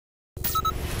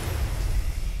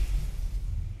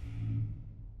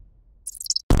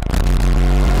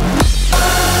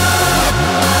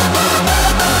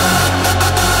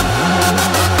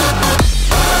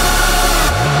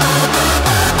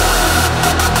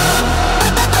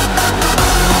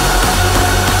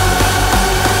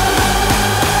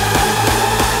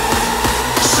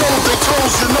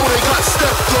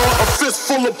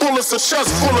full of bullets, a chest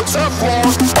full of Teflon.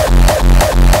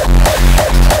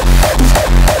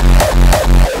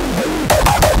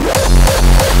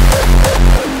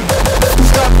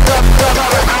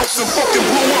 Got an ounce and fucking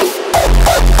blew up.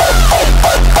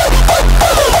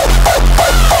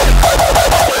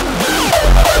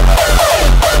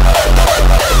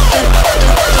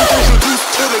 Introduced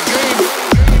to the game.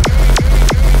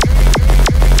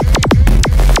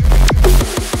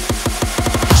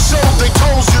 Showed they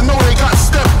toes, you know they got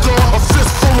stepped on. A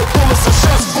fist full of bullets, a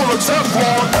chest full of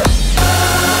Teflon.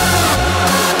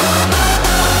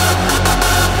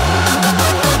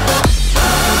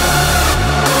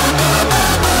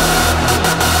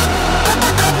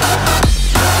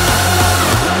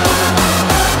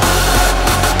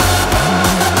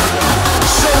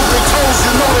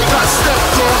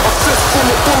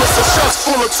 Bullets, a chest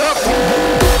full of Teflon.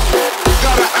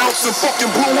 Got an ounce and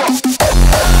fucking blew up.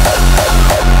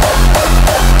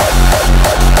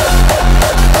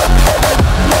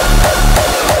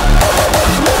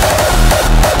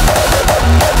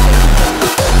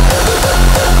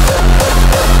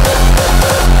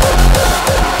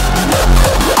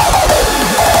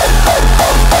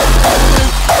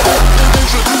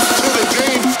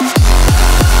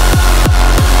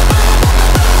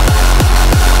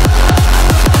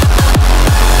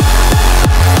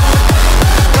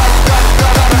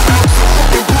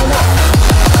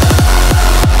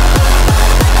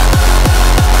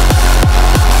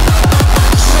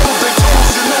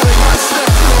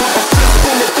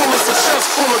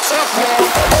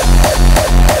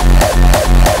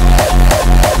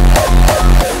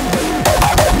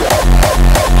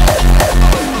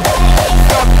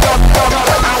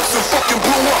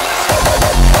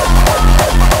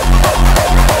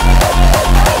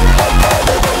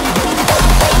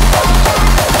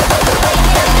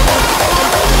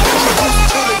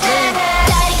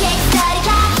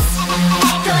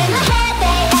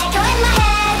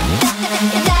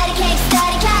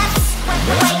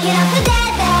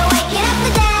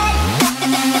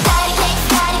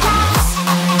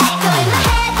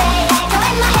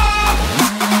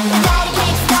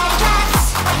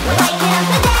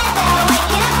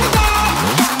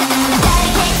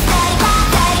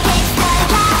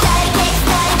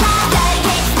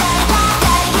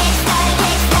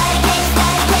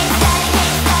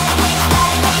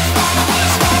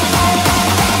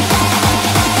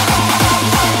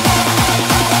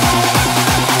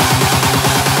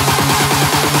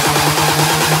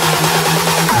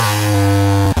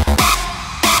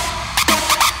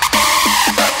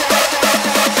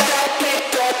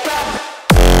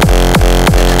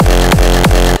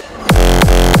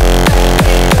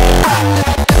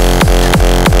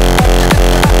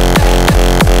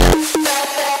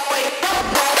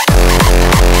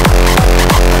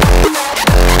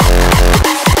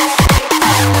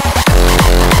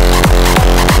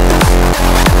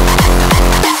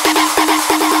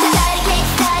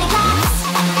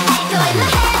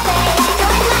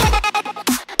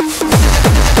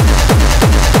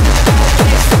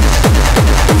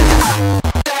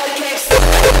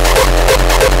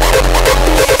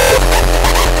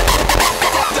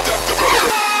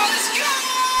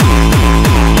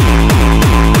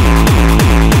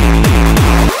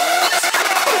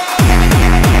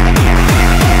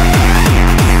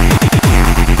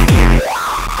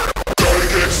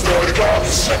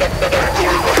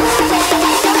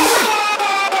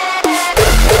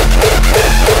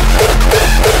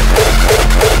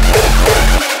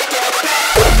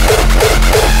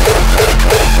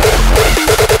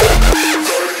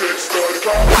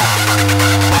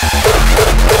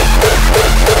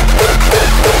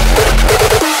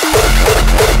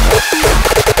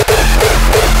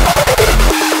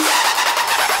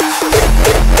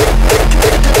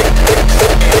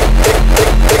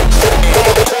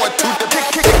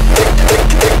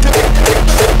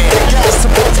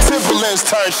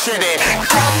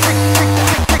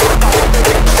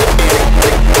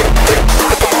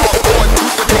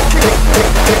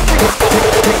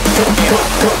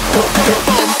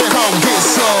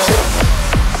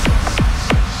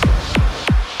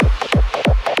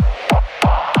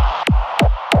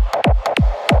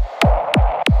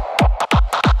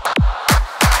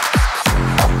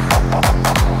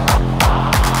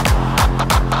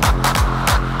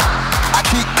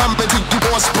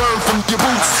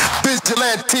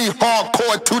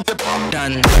 Hardcore to the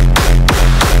done.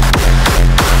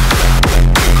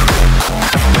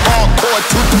 Hardcore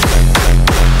to the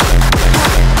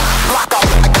block out.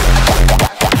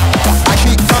 I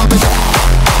keep coming.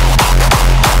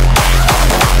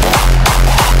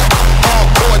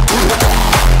 Hardcore to the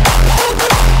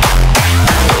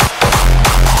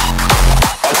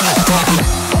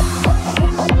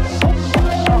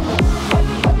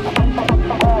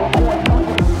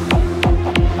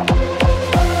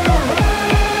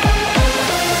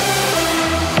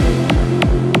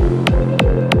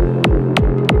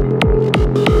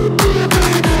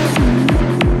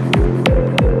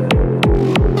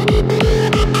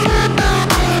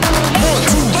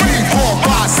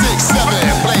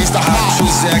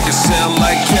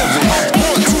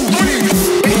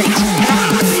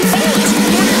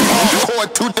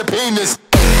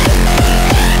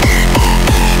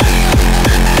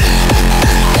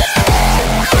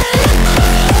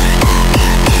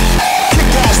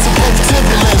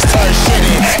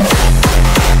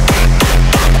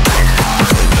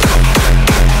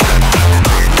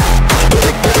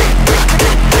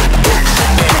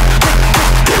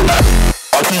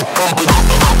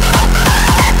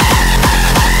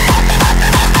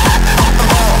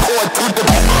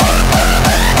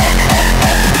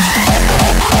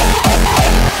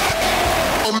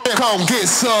Come get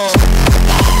some.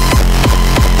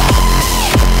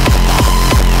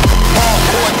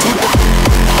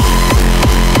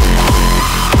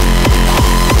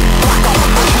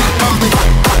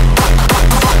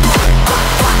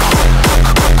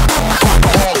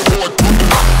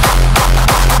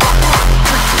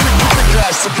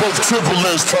 Both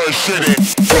Timberlands turn shit in.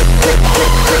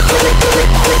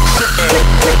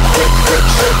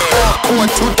 1,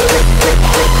 2,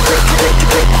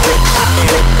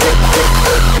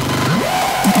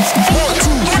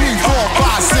 3, 4,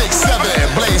 5, 6, 7.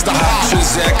 Blaze the hot.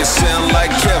 Shazak can sound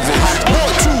like Kevin.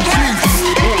 1, 2, 3,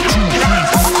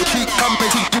 4. Keep coming,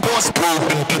 keep your boys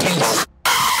moving.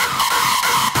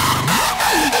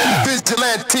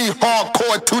 Vigilante,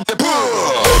 hardcore to the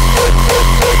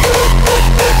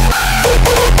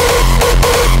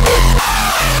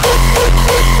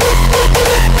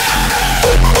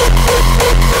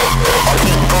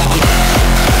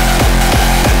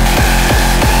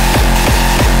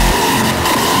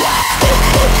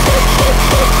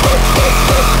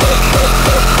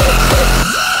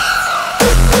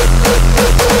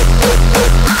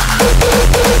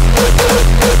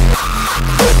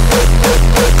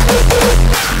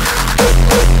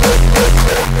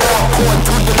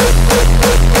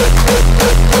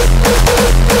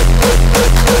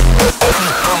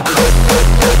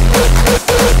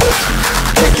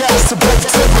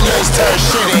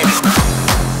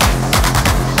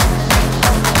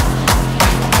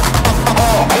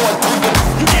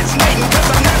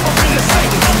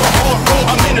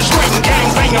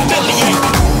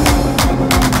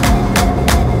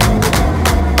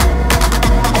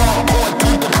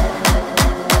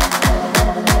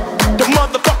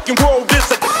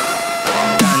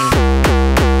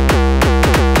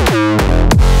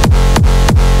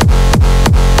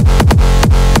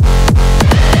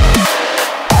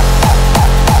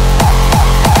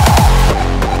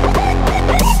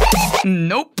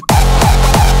Nope.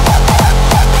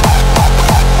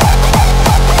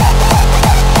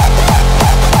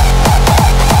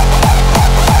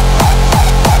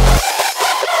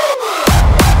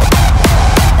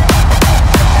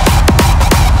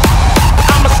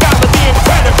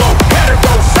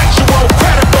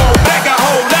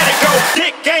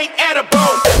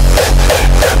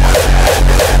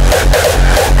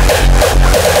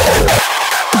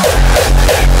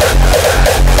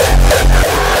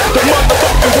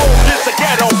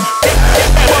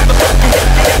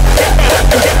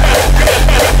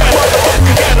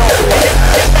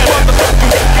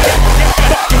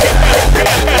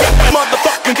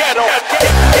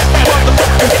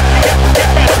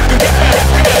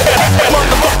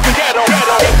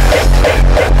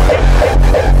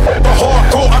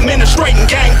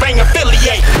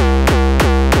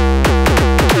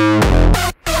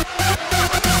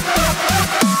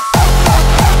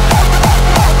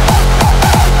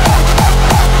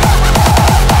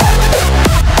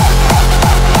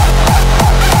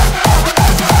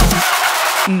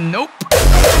 Nope.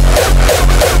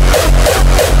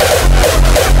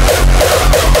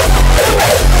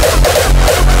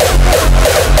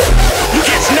 You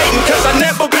get snaking cause I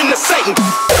never been to Satan.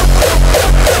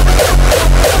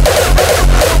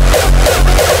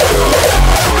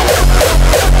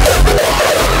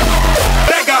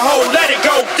 Bag a hole, let it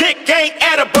go, dick ain't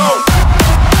edible.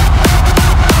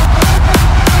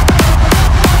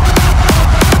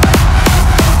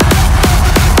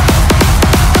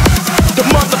 The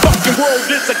motherfucking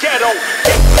world is a ghetto.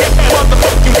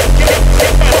 Motherfucking ghetto.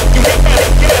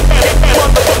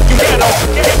 Motherfucking ghetto.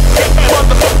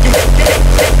 Motherfucking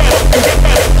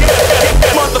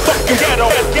ghetto.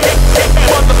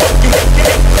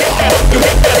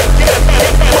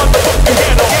 Motherfucking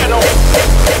ghetto.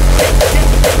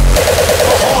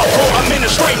 Hardcore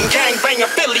administrating gangbang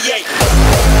affiliate.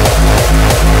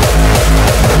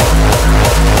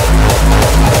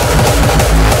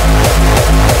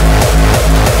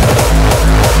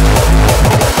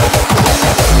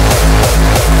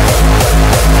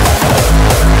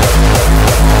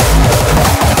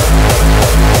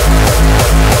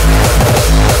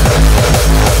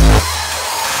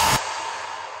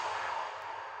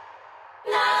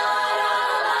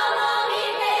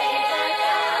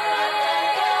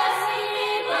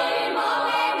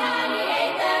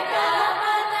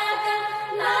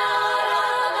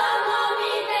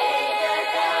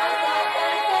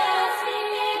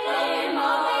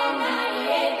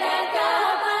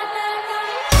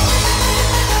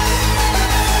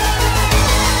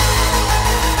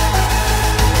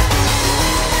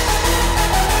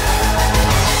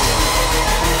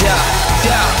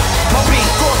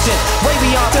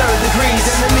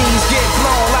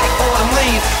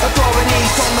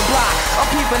 beats on the block, I'm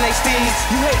peeping they steeds.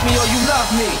 You hate me or you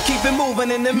love me, keep it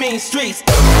moving in the mean streets.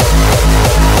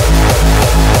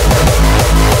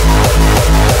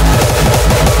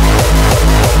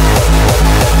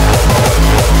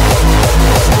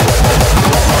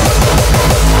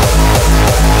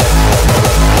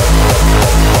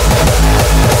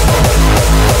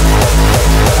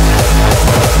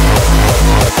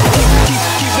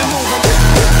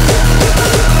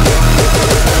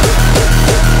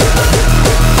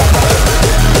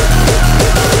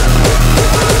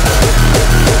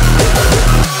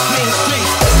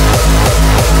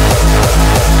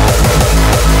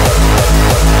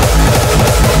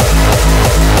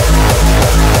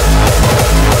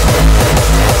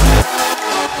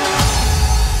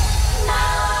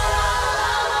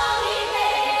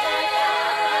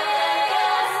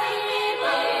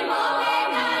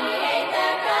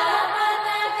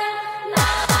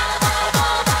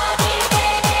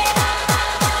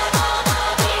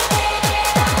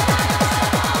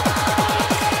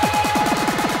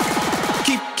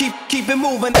 Keep it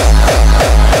moving.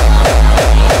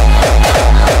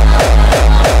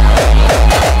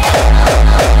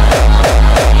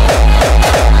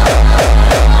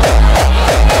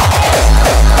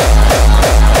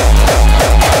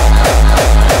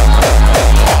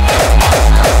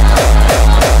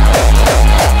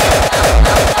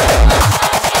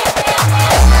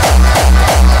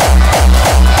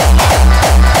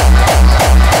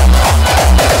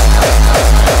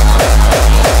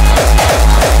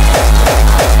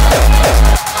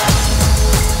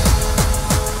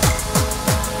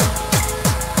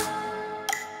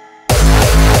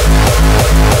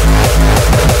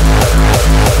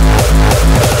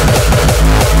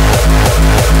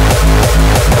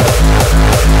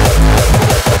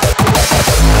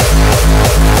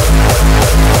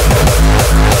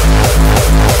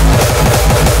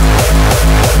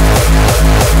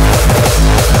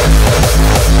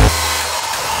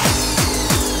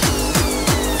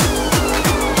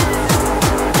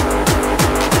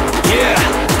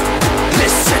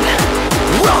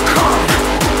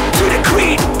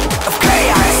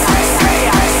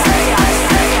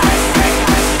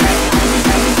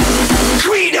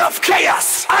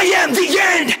 Chaos, I am the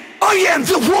end, I am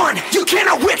the one you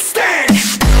cannot withstand.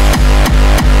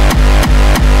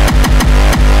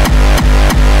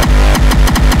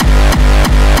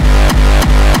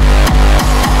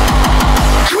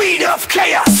 Creed of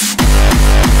chaos.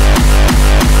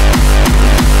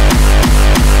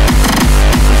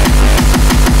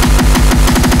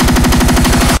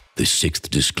 The sixth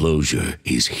disclosure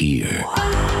is here.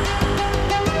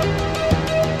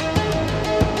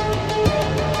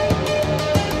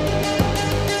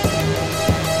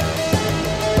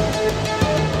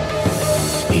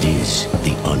 It is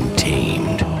the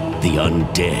untamed, the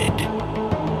undead.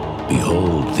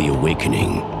 Behold the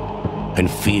awakening,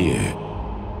 and fear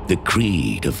the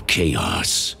creed of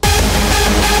chaos.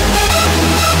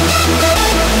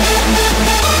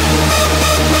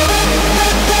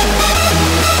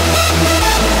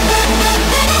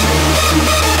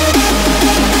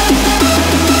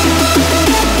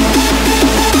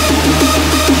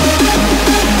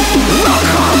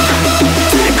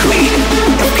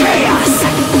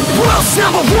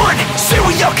 #1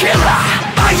 serial killer.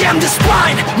 I am the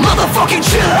spine, motherfucking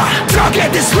chiller.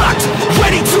 Target is locked,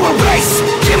 ready to erase.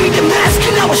 Give me the mask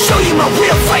and I will show you my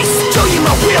real face. Show you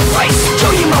my real face.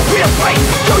 Show you my real face.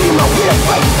 Show you my real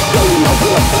face. Show you my real face. Show you my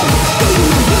real face.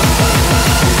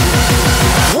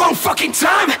 Wrong fucking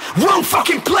time, wrong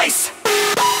fucking place.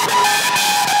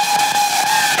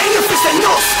 And your fist and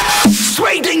nose,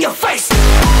 straight in your face.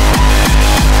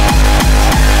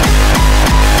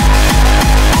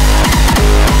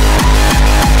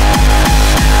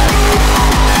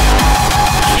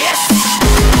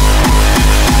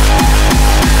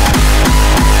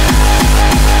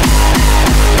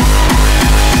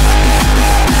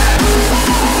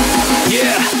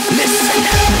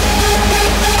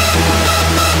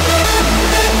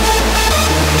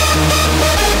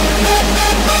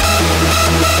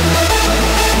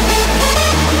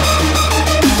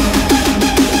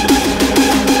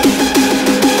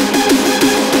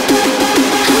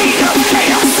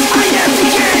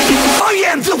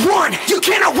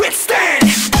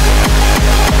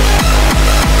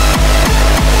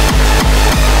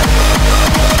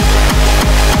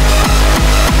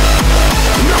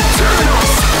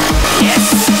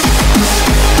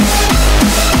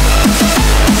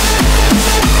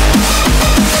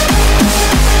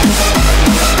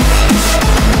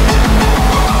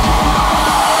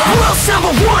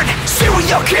 #1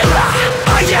 serial killer.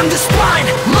 I am the spine,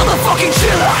 motherfucking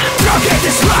chiller. Target get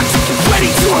this locked, ready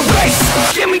to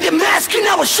erase. Give me the mask and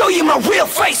I will show you my real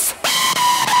face.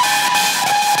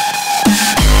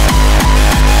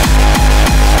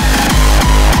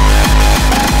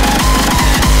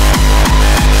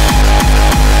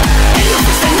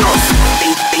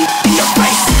 In your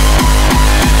face.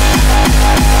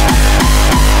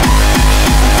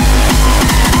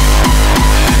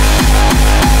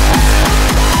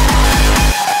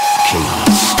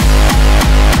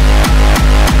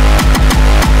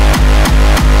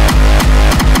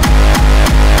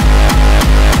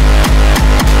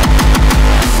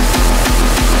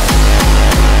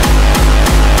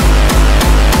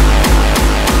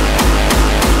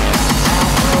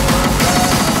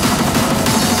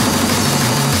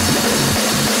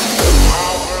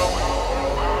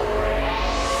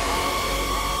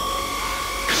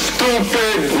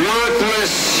 Stupid,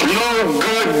 worthless, no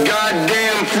good,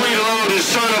 goddamn freeloading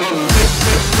son of a bitch.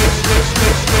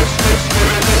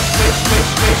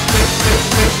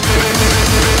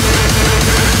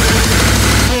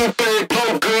 Stupid,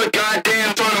 no good,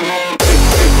 goddamn son of a bitch.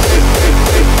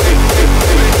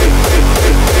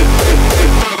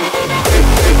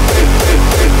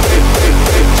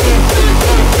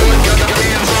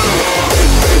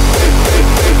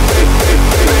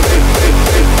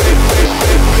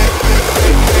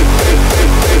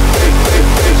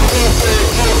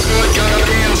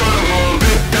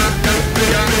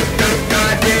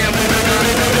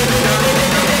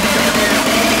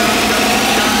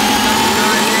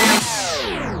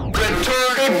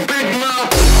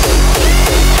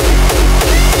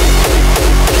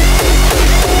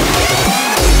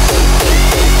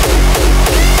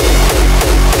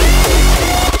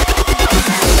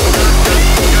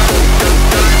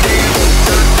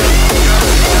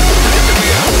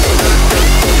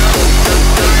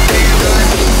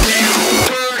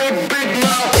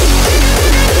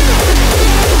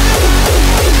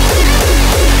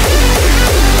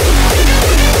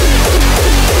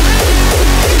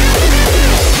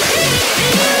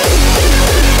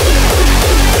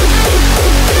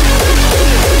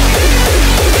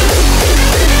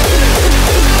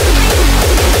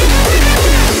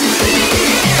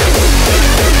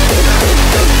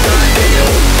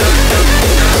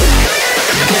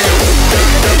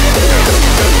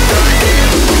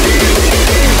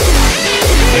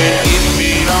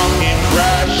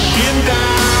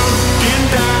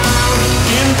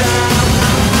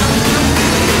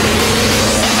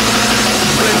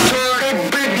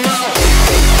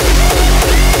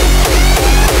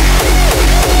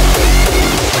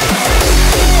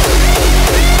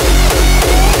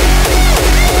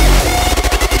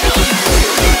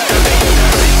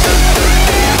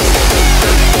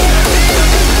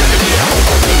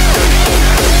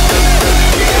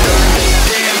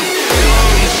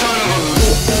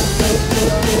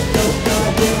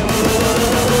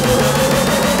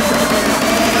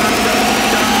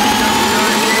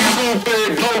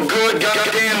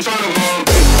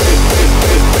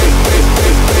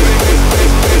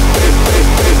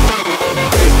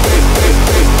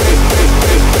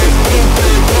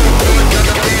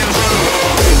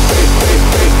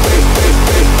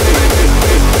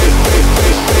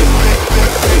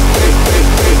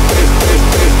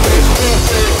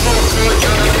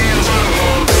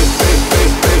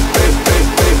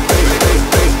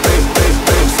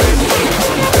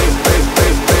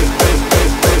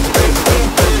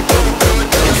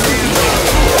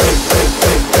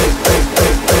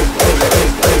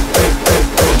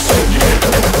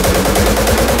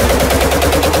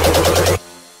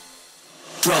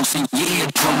 Drugs and yeah,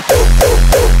 drunk.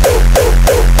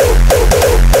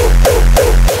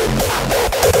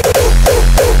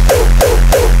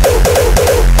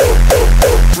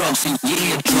 Drugs and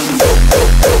yeah, drunk.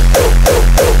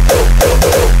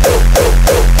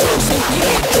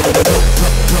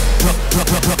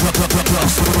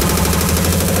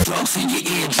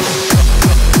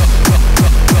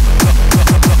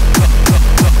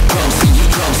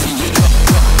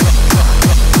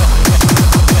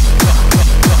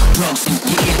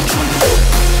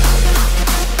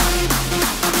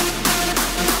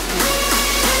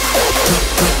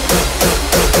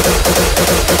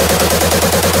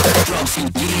 Drugs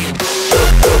and yeah, drunk.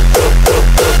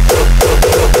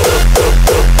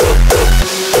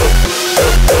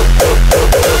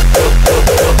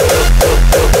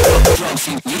 Drugs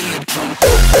and yeah, drunk.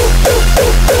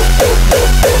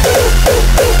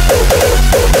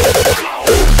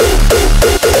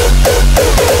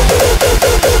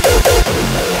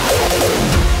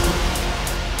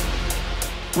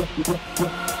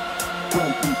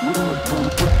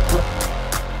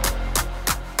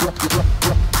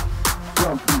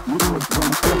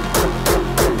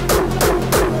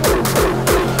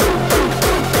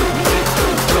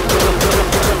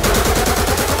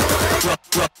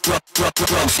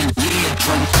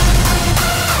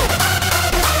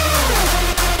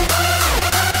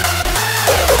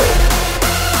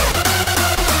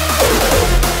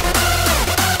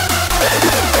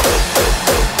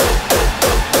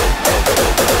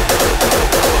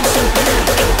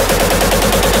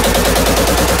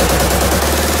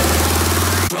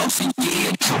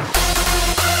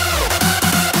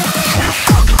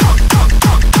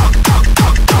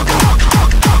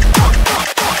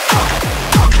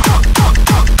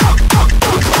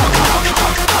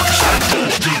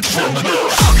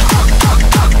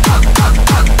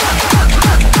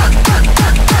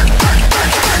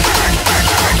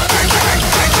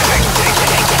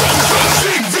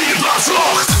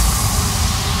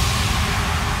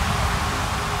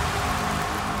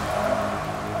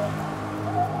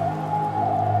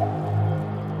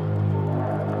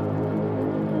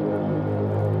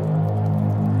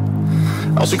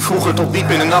 Als ik vroeger tot diep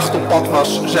in de nacht op pad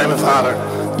was, zei mijn vader: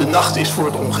 de nacht is voor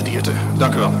het ongedierte.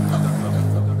 Dank u wel.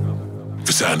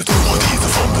 We zijn het ongedierte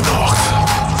van de nacht.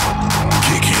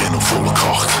 Kick je in op volle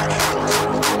kracht.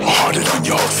 Harder dan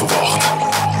je had verwacht.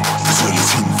 We zullen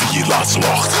zien wie je laatst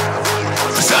lacht.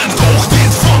 We zijn het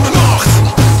ongedierte van de nacht.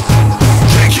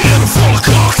 Kick je in op volle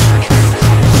kracht.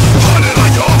 Harder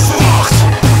dan je had verwacht.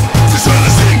 We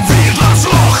zullen zien wie het laatst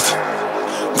lacht.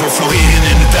 We floreren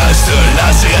in het duister,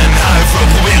 luister en huiver.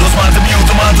 Probeer ons maar te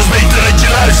muten, maar het is beter dat je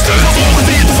luistert. Het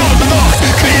ongedierte van de nacht.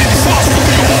 Kun je niet vast op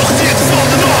je ongedierte van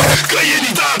de nacht. Kan je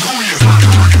niet uitroeien.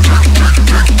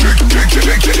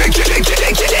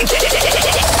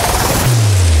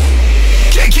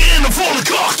 Kijk je in de volle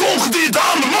kracht, ongedierte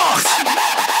aan de macht.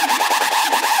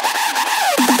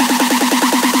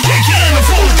 Kijk je in de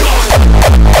volle kracht.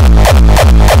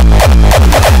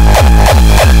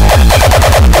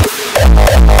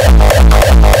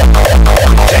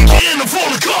 Kijk je in de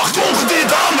volle kracht,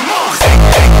 ongedierte aan de macht.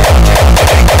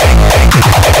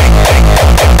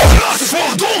 Kracht is voor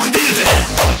het ongedierte.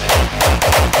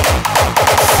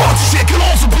 Wat is ik in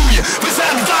onze boeien, we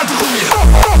zijn niet uit te roeien.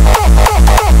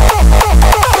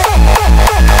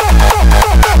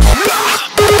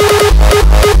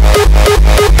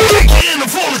 Kijk je in de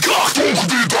volle kracht,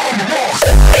 ongedierte aan de macht.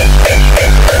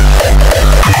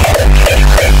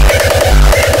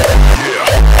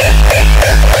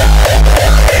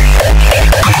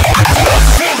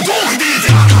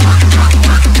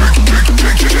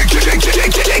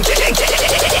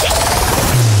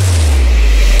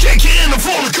 Kijk je in de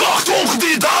volle kracht,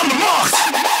 ongedierte aan de macht.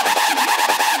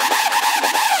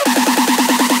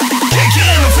 Kijk je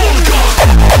in de volle kracht.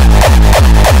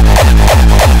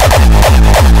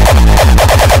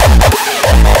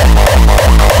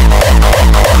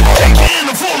 Kijk je in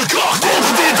de volle kracht,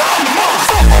 ongedierte aan de macht.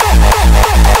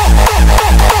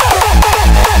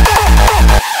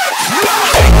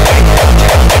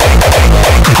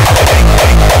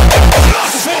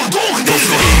 Kracht is voor het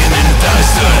ongedierte. In het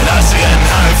duister, luister en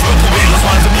huiver. Probeer ons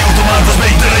maar te muten, maar het is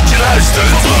beter dat je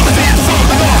luistert. Het ongedierte van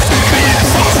de nacht. Kun je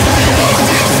niet vast op je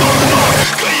ongedierte van de nacht.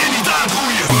 Kan je niet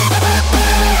uitroeien.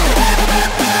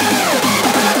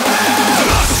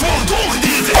 Kracht is voor het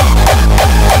ongedierte.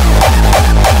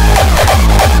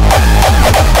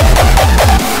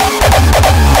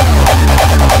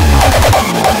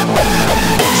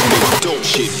 Dope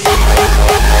shit.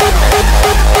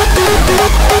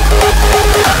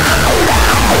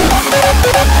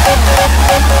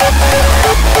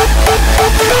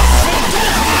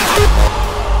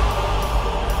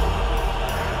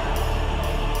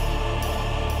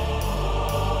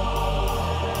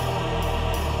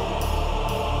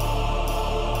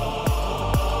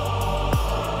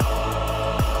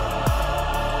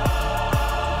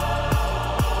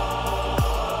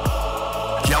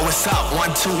 Yo, what's up?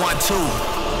 1, 2, 1, 2.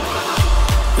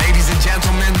 Ladies and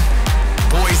gentlemen,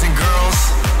 boys and girls,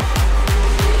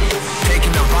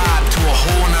 taking the vibe to a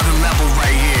whole nother level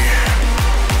right here.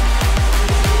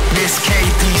 Miss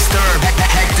KD Sturb,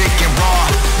 hectic and raw.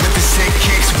 With the sick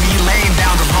kicks, we laying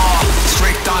down the law.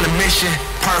 Strict on a mission,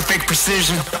 perfect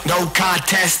precision. No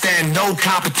contest and no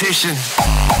competition.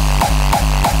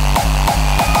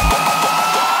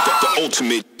 The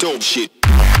ultimate dope shit.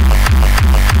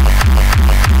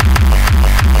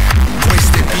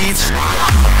 Twisted beats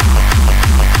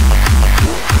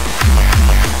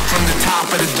from the top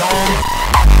of the dome.